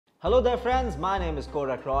Hello there friends, my name is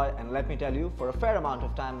Korak Roy and let me tell you, for a fair amount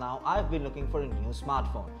of time now, I've been looking for a new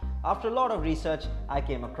smartphone. After a lot of research, I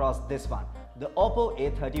came across this one, the OPPO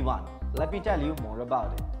A31. Let me tell you more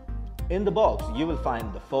about it. In the box, you will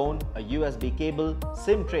find the phone, a USB cable,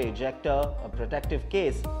 SIM tray ejector, a protective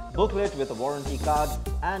case, booklet with a warranty card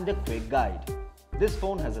and a quick guide. This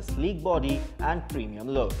phone has a sleek body and premium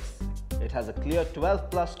looks. It has a clear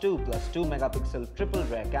 12+2+2 megapixel triple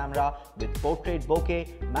rear camera with portrait bokeh,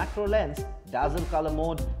 macro lens, dazzle color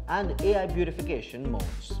mode and AI beautification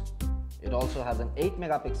modes. It also has an 8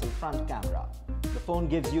 megapixel front camera. The phone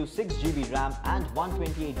gives you 6GB RAM and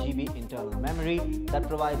 128GB internal memory that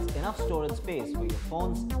provides enough storage space for your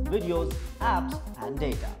phone's videos, apps and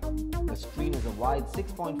data. The screen is a wide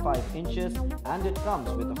 6.5 inches and it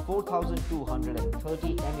comes with a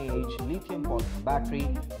 4230 mAh lithium polymer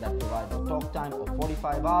battery that provides a talk time of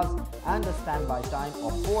 45 hours and a standby time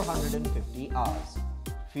of 450 hours.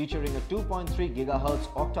 Featuring a 2.3 GHz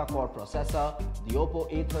octa-core processor, the OPPO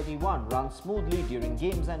A31 runs smoothly during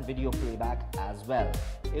games and video playback as well.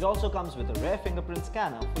 It also comes with a rear fingerprint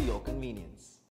scanner for your convenience.